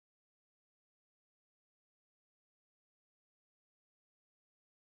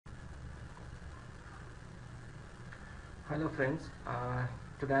Hello friends,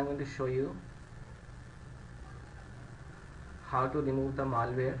 today I'm going to show you how to remove the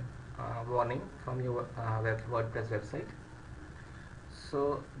malware warning from your WordPress website.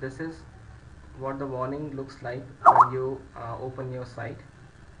 So this is what the warning looks like when you open your site,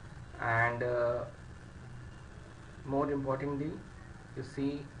 and more importantly, you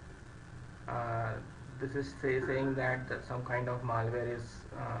see this is saying that some kind of malware is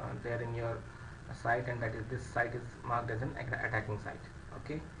there in your site, and that is this site is marked as an attacking site.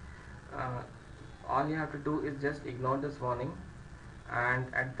 Okay, uh, all you have to do is just ignore this warning,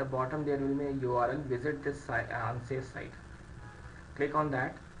 and at the bottom there will be a URL, visit this site, unsafe site. Click on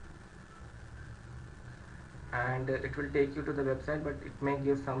that, and it will take you to the website, but it may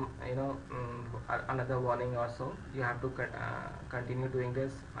give some another warning or so. You have to continue doing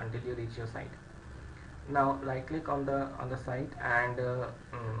this until you reach your site. Now right click on the site and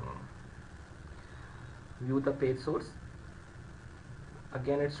view the page source.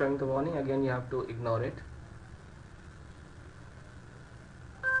 Again it's showing the warning, again you have to ignore it.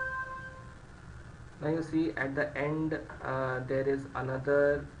 Now you see at the end there is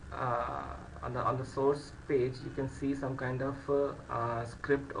another on the source page, you can see some kind of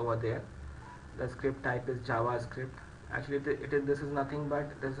script over there. The script type is JavaScript. Actually this is nothing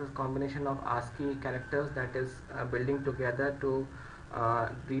but this is combination of ASCII characters that is building together to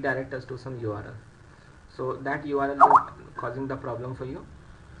redirect us to some URL. So that URL is causing the problem for you.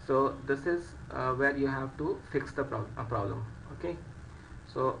 So this is where you have to fix the problem. Okay,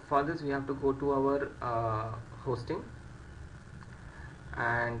 so for this we have to go to our hosting,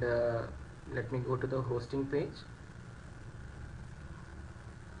 and let me go to the hosting page.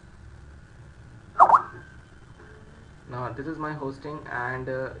 Now this is my hosting, and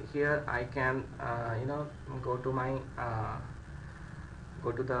here I can go to my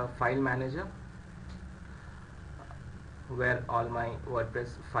go to the file manager where all my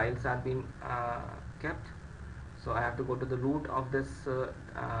WordPress files are being kept. So I have to go to the root of this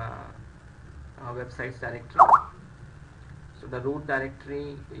website's directory. So the root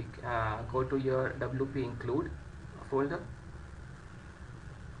directory, go to your WP include folder,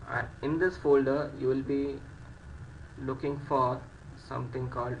 and in this folder you will be looking for something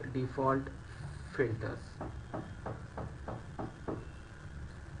called default filters.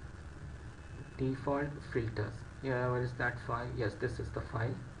 Default filters. Yeah, where is that file? Yes, this is the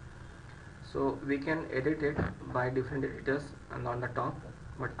file. So we can edit it by different editors and on the top,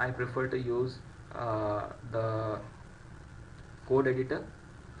 but I prefer to use the code editor.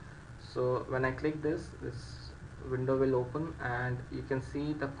 So when I click this window will open, and you can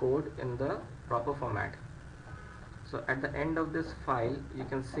see the code in the proper format. So at the end of this file you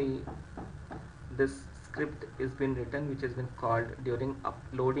can see this script is been written, which has been called during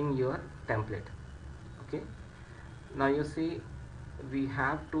uploading your template. Okay, now you see we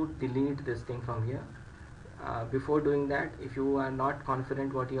have to delete this thing from here. Before doing that, if you are not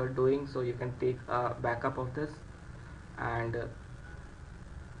confident what you are doing, so you can take a backup of this and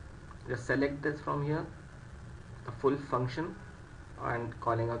just select this from here, the full function and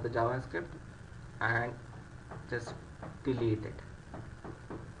calling out the JavaScript, and just delete it,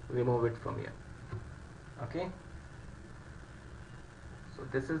 remove it from here. Okay, so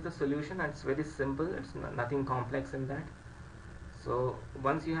this is the solution, and it's very simple, it's nothing complex in that. So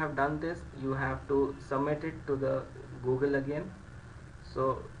once you have done this, you have to submit it to the Google again.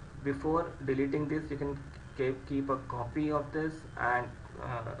 So before deleting this, you can keep a copy of this and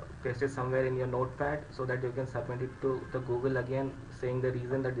paste it somewhere in your notepad, so that you can submit it to the Google again, saying the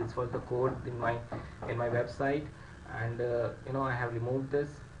reason that this was the code in my website, and I have removed this.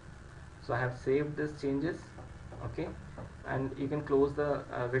 So I have saved these changes. Okay, and you can close the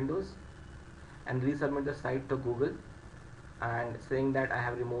windows and resubmit the site to Google, and saying that I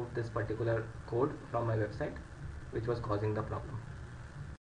have removed this particular code from my website which was causing the problem.